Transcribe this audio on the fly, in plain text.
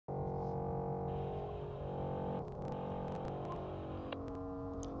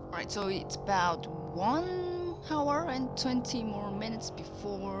Right, so it's about 1 hour and 20 more minutes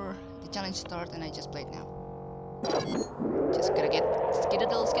before the challenge starts, and I just played now. Just gotta get skiddle,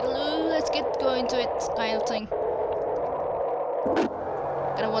 let's get going to it, kind of thing.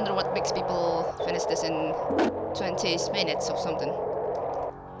 Gotta wonder what makes people finish this in 20 minutes or something.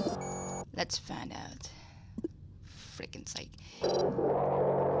 Let's find out. Freaking sake. You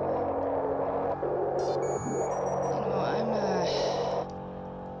know,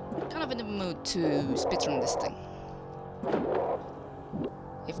 I'm kind of in the mood to speedrun this thing.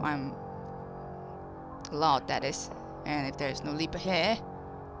 If I'm allowed, that is. And if there's no leaper here.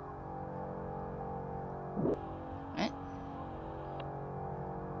 Right?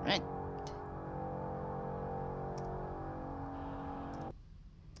 Right.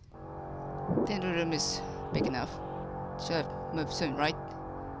 I think the room is big enough. Should have moved soon, right?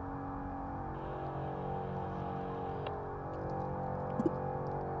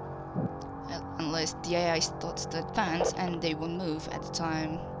 Unless the AI starts to advance and they won't move at the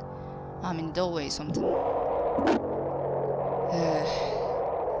time I'm in the doorway or something. I'm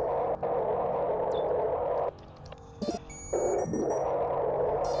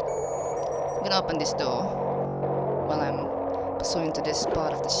gonna open this door while I'm pursuing to this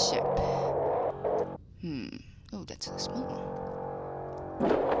part of the ship. Oh, that's a small one.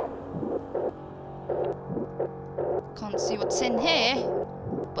 Can't see what's in here,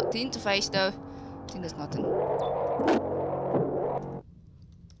 but the interface though, I think there's nothing.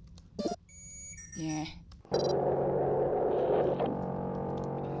 Yeah.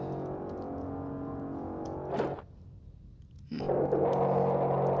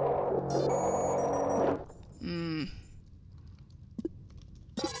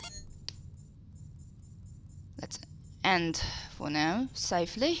 Let's end for now,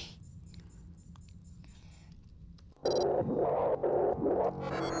 safely.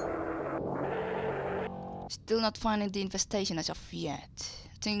 Still not finding the infestation as of yet.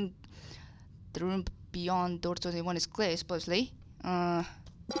 I think the room beyond door 21 is clear, supposedly. Yeah.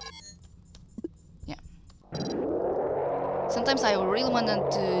 Sometimes I really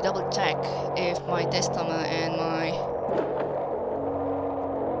wanted to double check if my test timer and my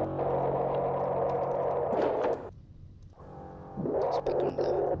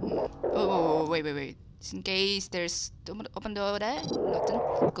Oh, wait. Just in case there's open door over there. Nothing.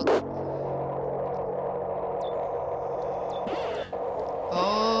 Good.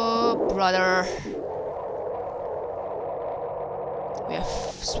 Oh, brother. We have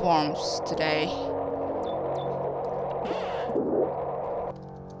swarms today.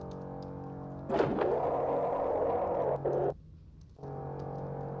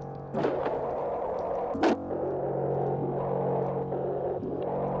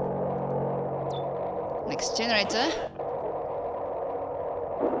 Next generator.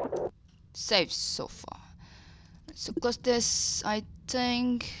 Safe so far. So close this, I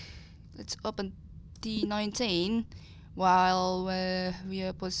think. Let's open D19 while we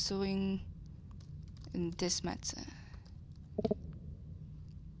are pursuing in this matter.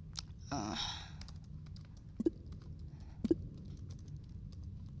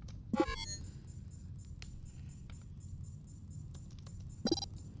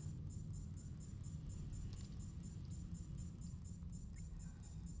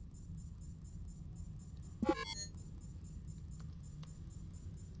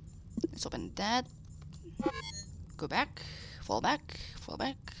 Let's open that. Go back, fall back, fall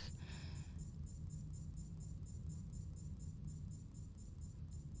back.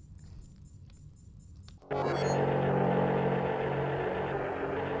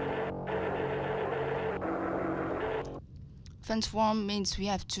 Fence form means we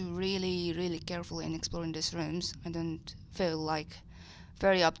have to really careful in exploring these rooms. I don't feel like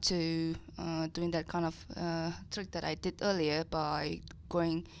very up to doing that kind of trick that I did earlier by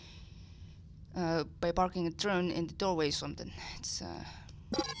going by parking a drone in the doorway or something. It's a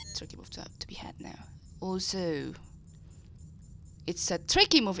tricky move to be had now. Also, it's a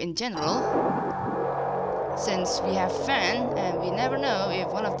tricky move in general, since we have fan and we never know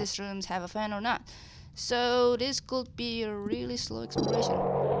if one of these rooms have a fan or not. So this could be a really slow exploration,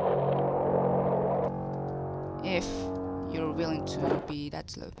 if you're willing to be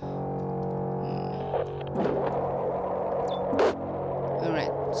that slow.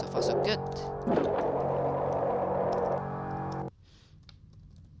 Alright, so far so good.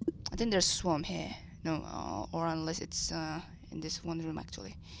 I think there's a swarm here. No, or unless it's in this one room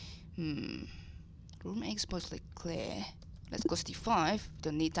actually. Room A is supposedly clear. Let's go C5.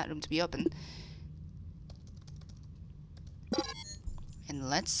 Don't need that room to be open. And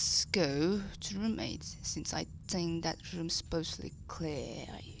let's go to room 8, since I think that room's supposedly clear.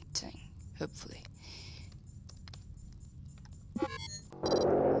 I think, hopefully.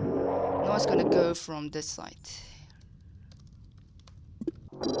 Now it's gonna go from this side.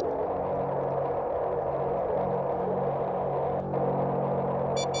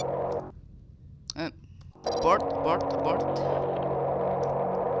 Abort.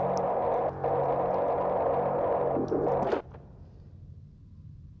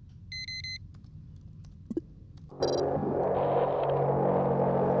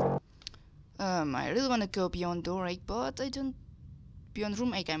 I really want to go beyond door 8, but I don't... Beyond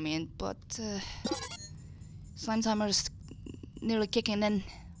room 8, I mean, but... slime timer is nearly kicking in.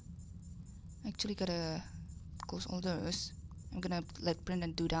 Actually gotta close all those. I'm gonna let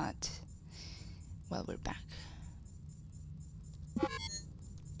Brendan do that while we're back.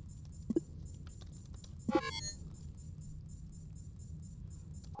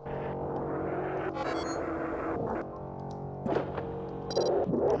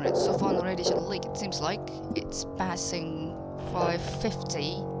 Alright, so far the radiation leak, it seems like it's passing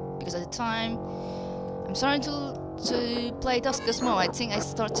 550, because at the time I'm starting to play Duskers more. I think I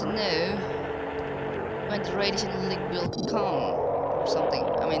start to know when the radiation leak will come or something.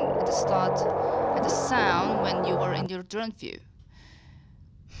 I mean, at the start, at the sound when you were in your drone view.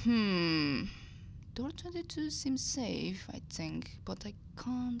 Door 22 seems safe, I think, but I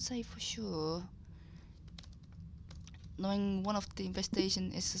can't say for sure. Knowing one of the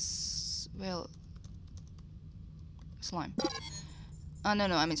infestation is well, slime.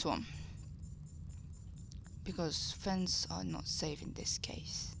 No, I mean swarm. Because vents are not safe in this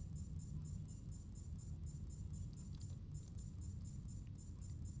case.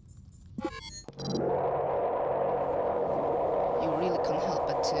 You really can't help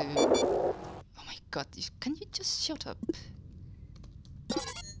but to... Oh my god, can you just shut up?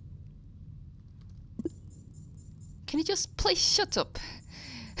 Can you just please shut up?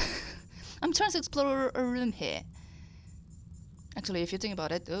 I'm trying to explore a room here. Actually, if you think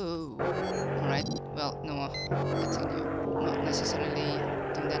about it, oh, alright, well, no, I think you're not necessarily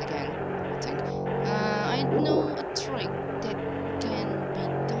doing that again, I think. I know a trick that can be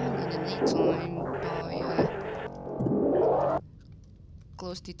done in the daytime by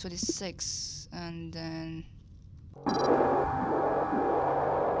close to 26 and then...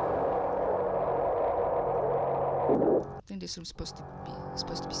 I think this room's supposed to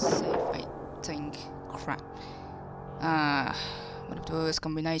be safe, I think. Crap. One of the worst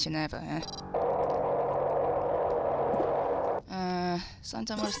combination ever, eh?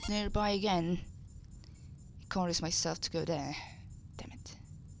 Santa Mar's nearby again. I can't risk myself to go there. Damn it.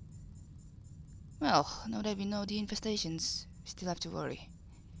 Well, now that we know the infestations, we still have to worry.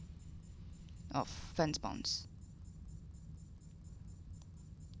 Of fence bonds.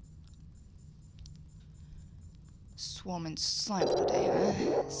 Swarm and slime for today,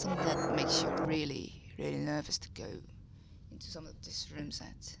 huh? Something that makes you really nervous to go into some of this room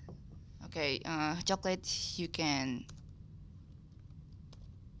set. Okay, chocolate, you can...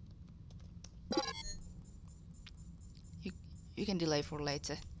 You can delay for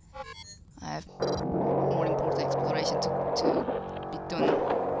later. I have more important exploration to be done.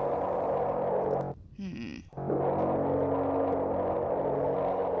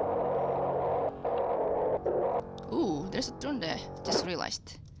 Ooh, there's a drone there. Just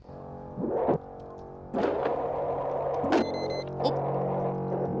realized.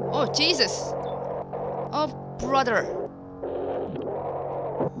 Oh, Jesus! Oh, brother!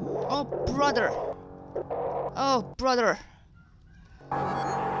 Oh, brother! Oh, brother!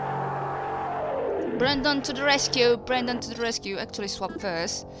 Brandon to the rescue! Brandon to the rescue! Actually, swap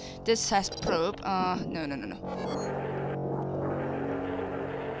first. This has probe. No.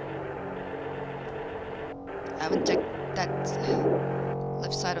 I haven't checked that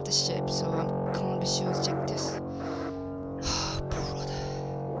left side of the ship, so I can't be sure to check this. Oh, brother.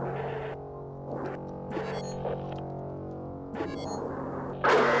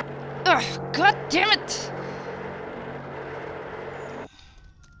 Ugh, god damn it!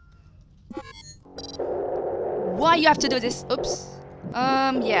 Why you have to do this? Oops.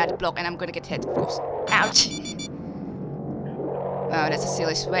 Yeah, the block, and I'm gonna get hit, of course. Ouch! Wow, that's the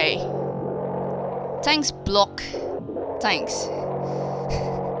silliest way. Thanks, block. Thanks.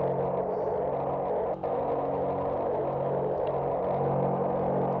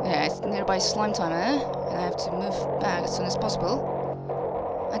 Yeah, it's nearby slime time, eh? And I have to move back as soon as possible.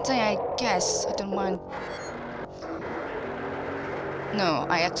 I guess I don't mind. No,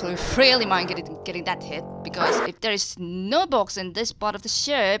 I actually really mind getting that hit, because if there is no box in this part of the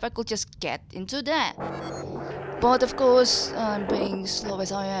ship, I could just get into that. But of course, I'm being slow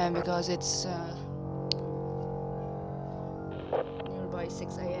as I am, because it's nearby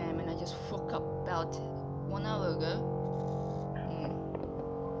 6 a.m. and I just woke up about 1 hour ago.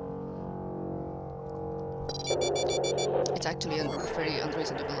 It's actually a very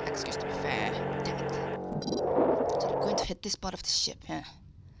unreasonable excuse, to be fair. Damn it. So they're going to hit this part of the ship, huh?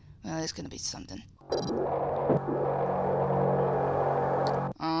 Well, it's gonna be something.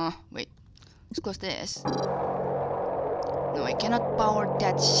 Wait. Let's close this. No, I cannot power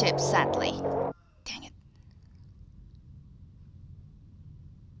that ship, sadly. Dang it.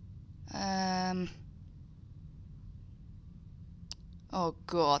 Oh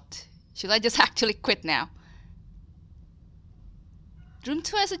god. Should I just actually quit now? Room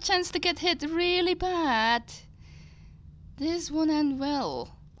 2 has a chance to get hit really bad. This won't end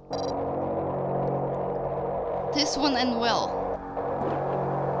well. This won't end well.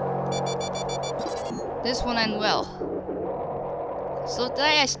 This won't end well.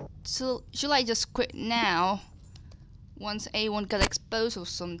 So should I just quit now? Once A1 got exposed or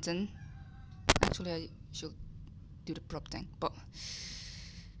something. Actually, I should do the prop thing, but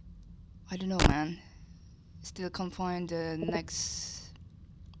I don't know, man. Still can't find the next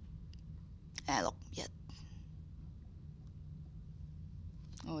airlock yet.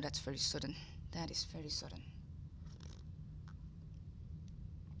 Oh, that's very sudden. That is very sudden.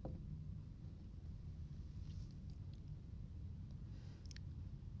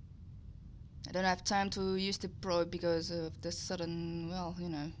 I don't have time to use the probe because of the sudden, well, you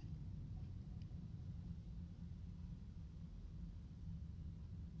know.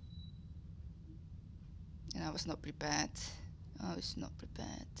 And I was not prepared. I was not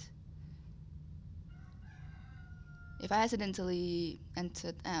prepared. If I accidentally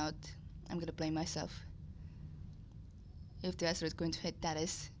entered out, I'm gonna blame myself. If the asteroid is going to hit, that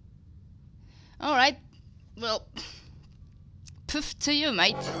is. Alright, well, poof to you,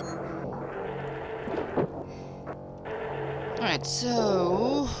 mate. Alright,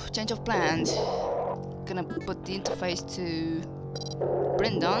 so, change of plans. Gonna put the interface to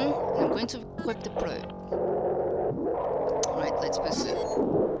Brindon, and I'm going to equip the probe. Alright, let's proceed.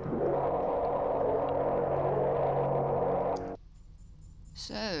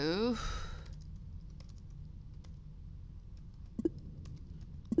 So,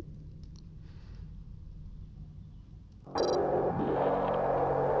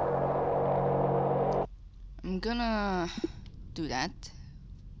 I'm gonna do that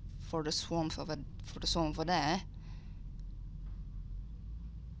for the swarms over there.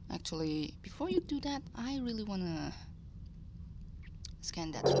 Actually, before you do that, I really wanna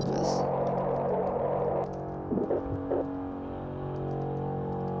scan that room first.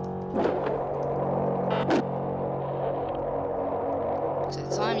 So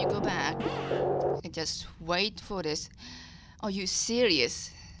the time you go back, and just wait for this. Are you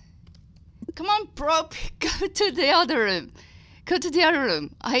serious? Come on, probe, go to the other room. Go to the other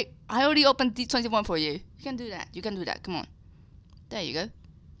room. I already opened D21 for you. You can do that. You can do that. Come on. There you go.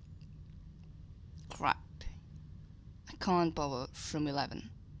 Crap. I can't power room 11.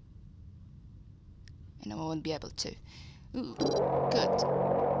 And I won't be able to. Ooh, good.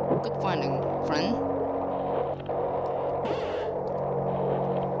 Good finding, friend.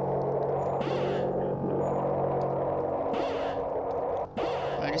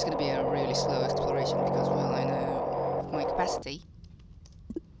 Right, it's gonna be a really slow exploration because, well, I know my capacity.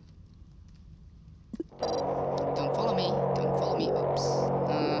 Don't follow me. Don't follow me. Oops.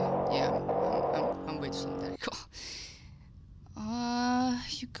 Yeah, I'm way too slow. There you go.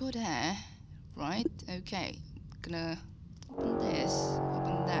 You go there, right? Okay. Gonna open this,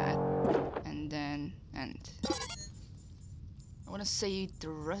 open that, and then end. I wanna see the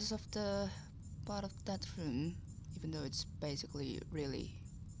rest of the part of that room, even though it's basically really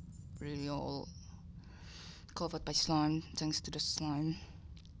all covered by slime, thanks to the slime.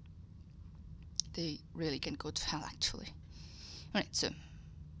 They really can go to hell, actually. Alright, so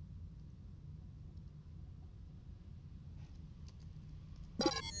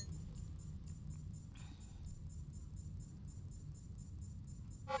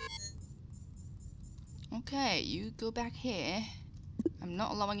okay, you go back here. I'm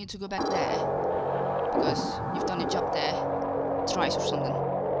not allowing you to go back there because you've done your job there twice or something.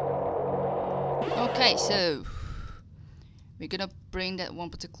 Okay, so we're gonna bring that one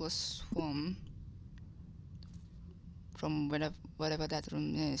particular swarm from whatever that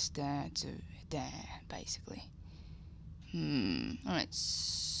room is there to there, basically. Alright,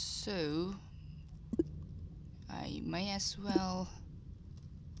 so I may as well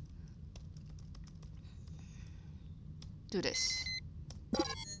do this.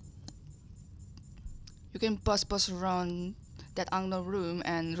 You can buzz around that unknown room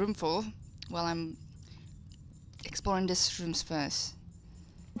and room 4 while I'm exploring these rooms first.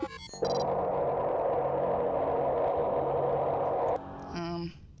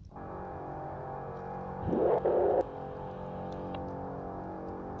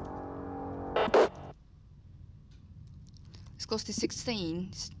 Let's close to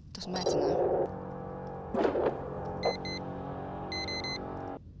 16. Doesn't matter now.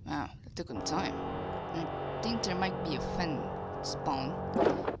 Wow, that took some time. I think there might be a fan spawn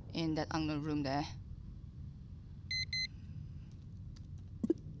in that unknown room there.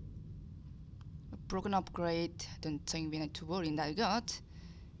 A broken upgrade. Don't think we need to worry in that regard.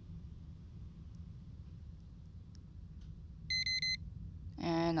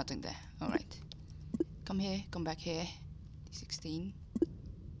 And nothing there. Alright. Come here, come back here. D16.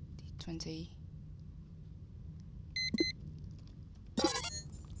 D20.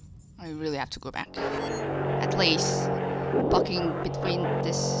 I really have to go back. At least blocking between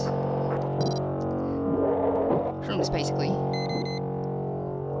this rooms basically.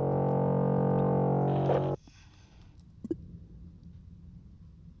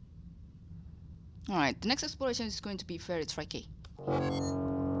 Alright, the next exploration is going to be very tricky.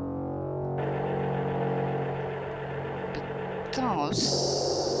 Because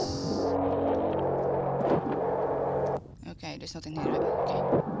okay, there's nothing here. Okay.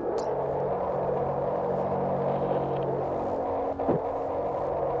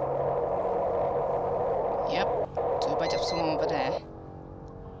 Yep, too much of someone over there.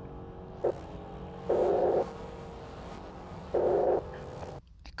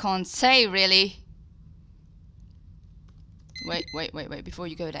 I can't say really. Wait, before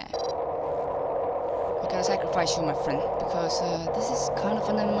you go there. I gotta sacrifice you, my friend, because this is kind of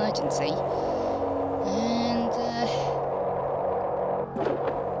an emergency. And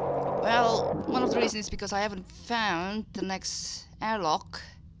well, one of the reasons is because I haven't found the next airlock,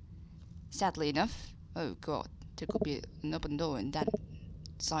 sadly enough. Oh god, there could be an open door in that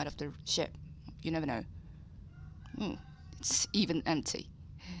side of the ship. You never know. It's even empty.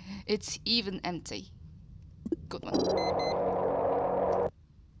 It's even empty. Good one.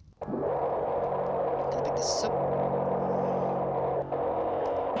 Gotta pick this up.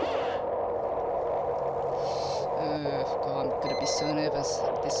 God, I'm gonna be so nervous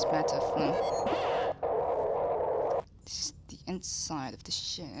at this matter of fun. This is the inside of the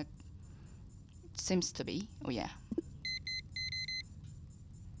ship. Seems to be. Oh yeah.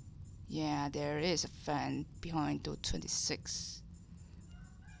 Yeah, there is a fan behind door 26.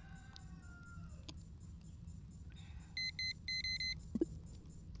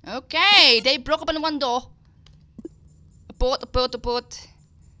 Okay, they broke open one door. Abort.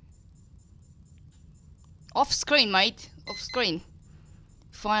 Off screen, mate. Off screen.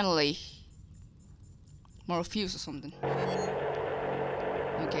 Finally. More fuse or something.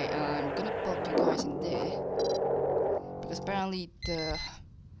 Okay, I'm gonna put you guys in there. Because apparently the...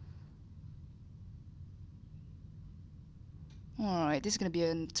 Alright, this is gonna be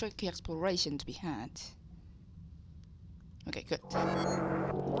a tricky exploration to be had. Okay, good.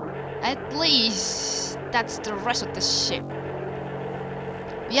 At least that's the rest of the ship.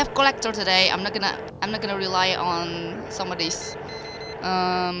 We have collector today. I'm not gonna rely on somebody's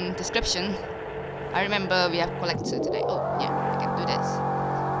description. I remember we have collector today. Oh yeah, I can do this.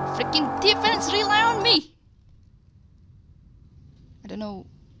 Freaking defense rely on me. I don't know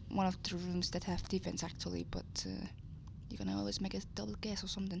one of the rooms that have defense actually, but you can always make a double guess or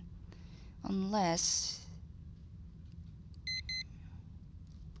something, unless.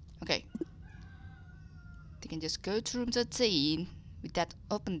 Okay. They can just go to room 13 with that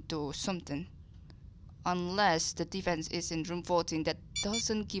open door or something. Unless the defense is in room 14 that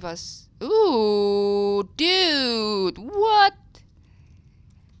doesn't give us... Ooh, dude, what?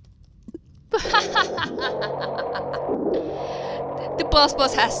 The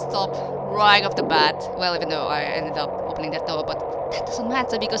boss has stopped right off the bat. Well, even though I ended up opening that door, but that doesn't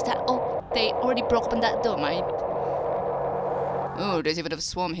matter because that they already broke open that door, mate. Oh, there's even a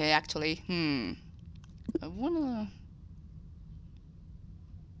swarm here, actually. I wanna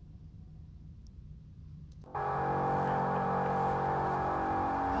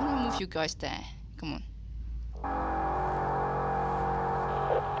move you guys there. Come on.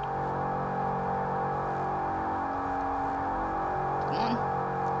 Come on.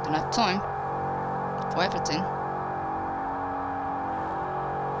 Don't have time for everything.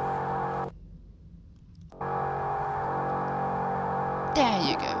 There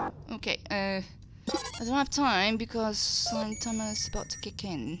you go. Okay, I don't have time because slime timer is about to kick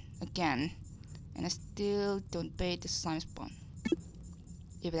in again, and I still don't pay the slime spawn.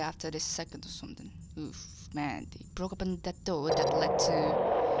 Even after this second or something. Oof, man, they broke open that door that led to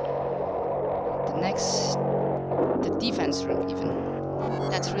the defense room even.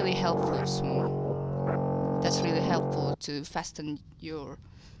 That's really helpful, Swan. That's really helpful to fasten your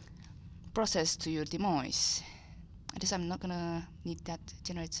process to your demise. I guess I'm not gonna need that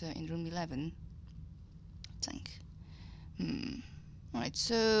generator in room 11. I think. Alright,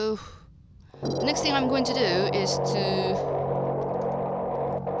 so the next thing I'm going to do is to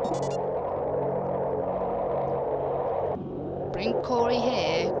bring Corey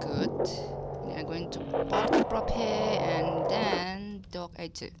here. Good. And I'm going to park the prop here and then dog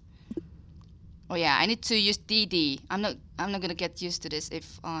A2. Oh yeah, I need to use DD. I'm not gonna get used to this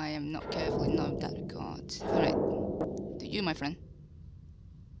if I am not careful in that regard. Alright. To you, my friend.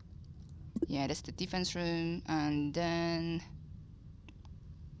 Yeah, that's the defense room, and then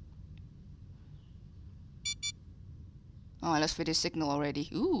oh, I lost video signal already.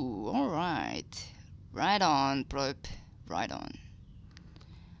 Ooh, alright. Right on, probe. Right on.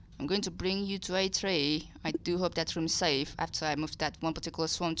 I'm going to bring you to A3. I do hope that room is safe after I move that one particular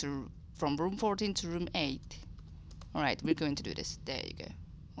swarm from room 14 to room 8. Alright, we're going to do this. There you go.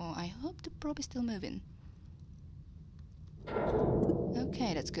 Oh, I hope the probe is still moving.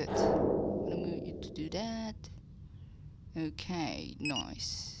 Okay, that's good. I'm gonna move you to do that. Okay,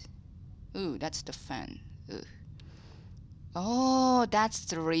 nice. Ooh, that's the fan. Ugh. Oh, that's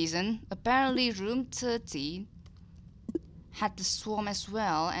the reason. Apparently room 13 had the swarm as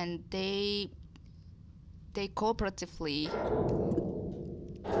well, and they cooperatively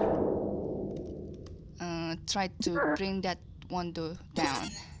tried to bring that one door down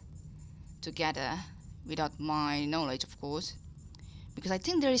together without my knowledge, of course, because I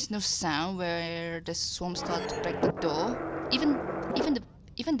think there is no sound where the swarm start to break the door.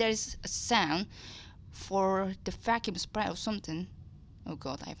 Even there is a sound for the vacuum spray or something. Oh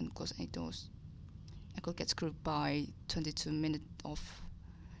god, I haven't closed any doors. I could get screwed by 22 minutes of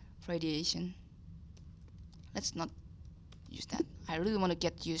radiation. Let's not use that. I really want to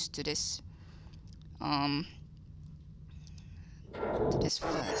get used to this. To this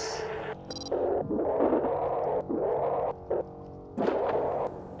first.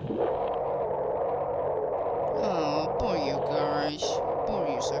 Oh, poor you guys. Poor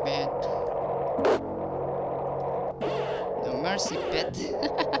you so bad. No mercy, pet.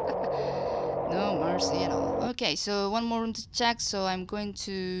 No mercy at all. Okay, so one more room to check, so I'm going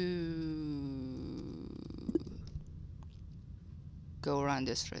to go around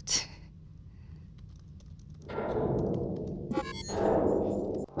this route.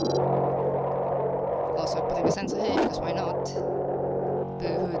 Also putting a sensor here, because why not?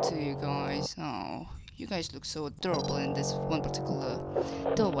 Boo-hoo to you guys. Oh, you guys look so adorable in this one particular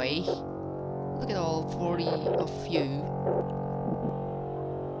doorway. Look at all 40 of you.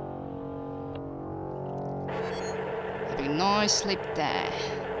 Having a nice sleep there.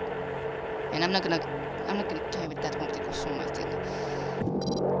 And I'm not gonna play with that one particular swarm, I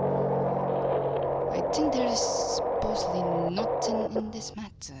think there is supposedly nothing in this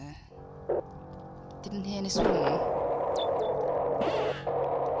matter. Didn't hear any swarm.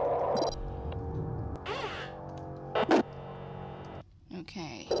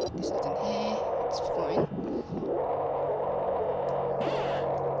 Okay, there's nothing here, it's fine.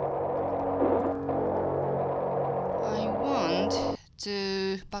 I want to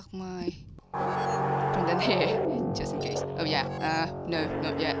park my pendant here, just in case. Oh yeah, no,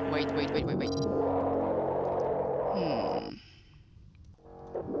 not yet. Wait.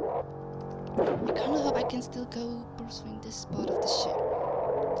 I kinda hope I can still go pursuing this part of the ship.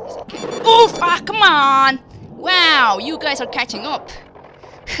 Please, I can. Oof! Ah, come on! Wow, you guys are catching up.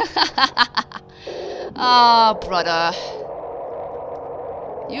 Ah, brother.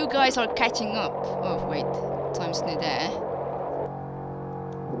 You guys are catching up. Oh, wait. Time's near there.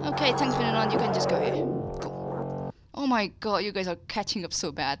 Okay, thanks for around. You can just go here. Cool. Oh my god, you guys are catching up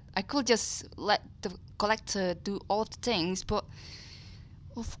so bad. I could just let the collector do all the things, but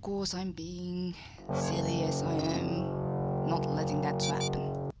of course I'm being silly as I am, not letting that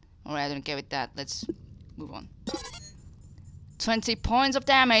happen. Alright, I don't care with that. Let's move on. 20 points of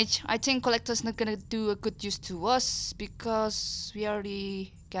damage. I think collector's not gonna do a good use to us because we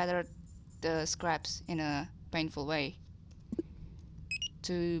already gathered the scraps in a painful way.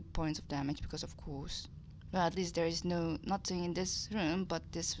 2 points of damage because of course. Well, at least there is nothing in this room but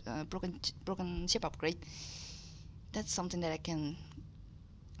this broken ship upgrade. That's something that I can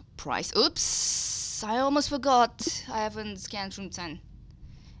price. Oops! I almost forgot. I haven't scanned room 10.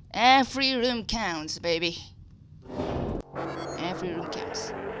 Every room counts, baby. Every room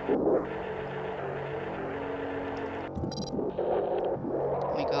counts.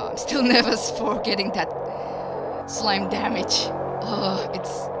 Oh my god, I'm still nervous for getting that slime damage. Oh,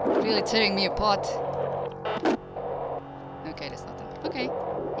 it's really tearing me apart. Okay, there's nothing. Okay.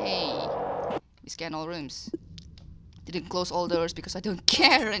 scan all rooms. Didn't close all doors because I don't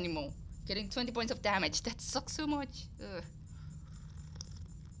care anymore. Getting 20 points of damage, that sucks so much. Ugh.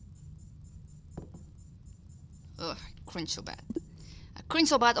 Ugh, I cringe so bad. I cringe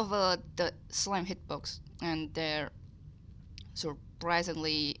so bad over the slime hitbox, and they're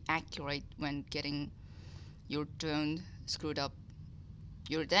surprisingly accurate when getting your drone screwed up.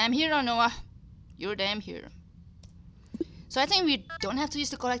 You're a damn hero, Noah. You're a damn hero. So I think we don't have to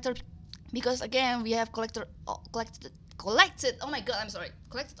use the collector because again we have collected. Oh my god, I'm sorry.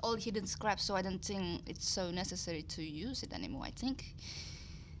 Collected all hidden scrap, so I don't think it's so necessary to use it anymore. I think.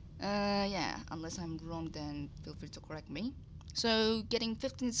 Yeah, unless I'm wrong, then feel free to correct me. So getting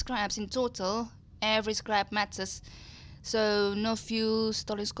 15 scraps in total. Every scrap matters. So no fuel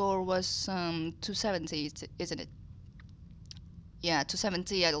story score was 270, isn't it? Yeah,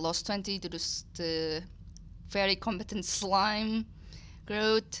 270. I lost 20 to the very competent slime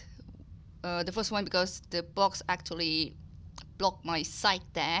growth. The first one because the box actually blocked my sight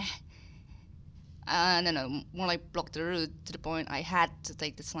there. No, more like blocked the route to the point I had to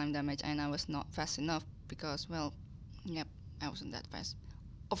take the slime damage, and I was not fast enough because, well, yep, I wasn't that fast.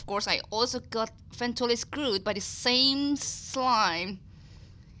 Of course, I also got eventually screwed by the same slime.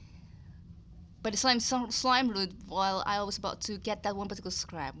 By the slime route while I was about to get that one particular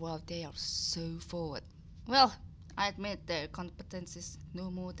scrap. Wow, they are so forward. Well, I admit their competence is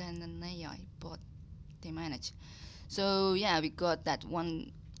no more than an AI, but they manage. So yeah, we got that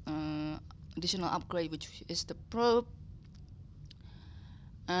one additional upgrade, which is the probe,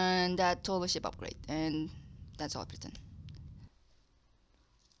 and that turbo ship upgrade, and that's all written.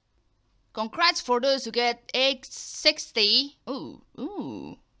 Congrats for those who get 860.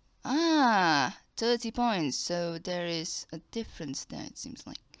 Ooh. 30 points. So there is a difference there, it seems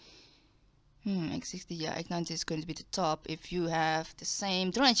like. X60, yeah, X90 is going to be the top if you have the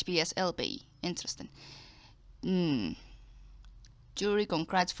same drone HP as LB. Interesting. Jury,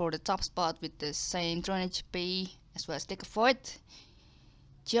 congrats for the top spot with the same drone HP as well as Degauss.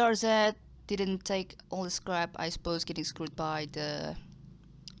 GRZ didn't take all the scrap, I suppose, getting screwed by the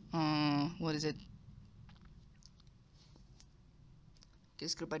what is it? Getting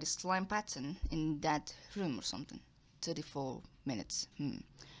screwed by the slime pattern in that room or something. 34 minutes.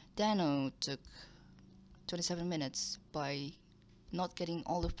 Dano took 27 minutes by not getting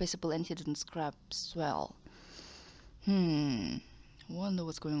all the visible and hidden scrap as well. Wonder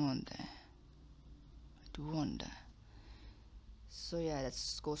what's going on there. I do wonder. So yeah,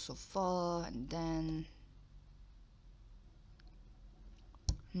 let's go so far, and then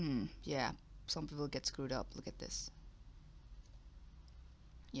yeah, some people get screwed up. Look at this.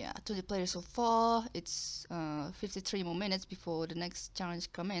 Yeah, 20 players so far. It's 53 more minutes before the next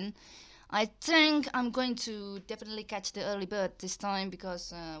challenge come in. I think I'm going to definitely catch the early bird this time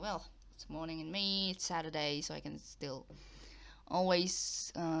because well, it's morning in me, it's Saturday, so I can still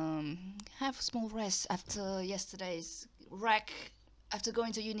always have a small rest after yesterday's wreck. After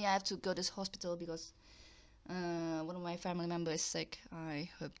going to uni, I have to go to the hospital because one of my family members is sick. I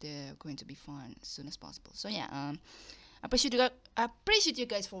hope they're going to be fine as soon as possible. So yeah, I appreciate you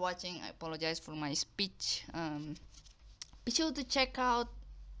guys for watching. I apologize for my speech. Be sure to check out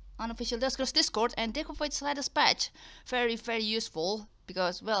unofficial Duskers Discord and Degauss Sliders patch. Very useful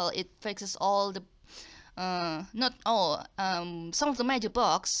because, well, it fixes all the not all, some of the major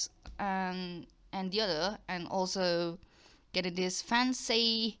bugs and the other, and also getting this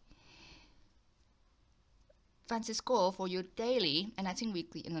fancy score for your daily. And I think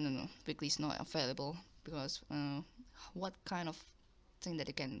weekly, no, weekly is not available because what kind of thing that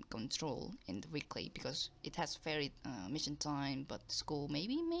you can control in the weekly, because it has varied mission time, but score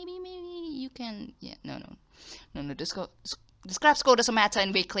maybe you can, yeah, no, the scrap score doesn't matter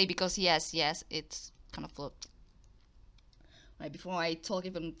in weekly because yes, it's kind of flipped. Right, before I talk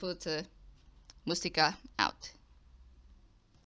even further, Mustika out.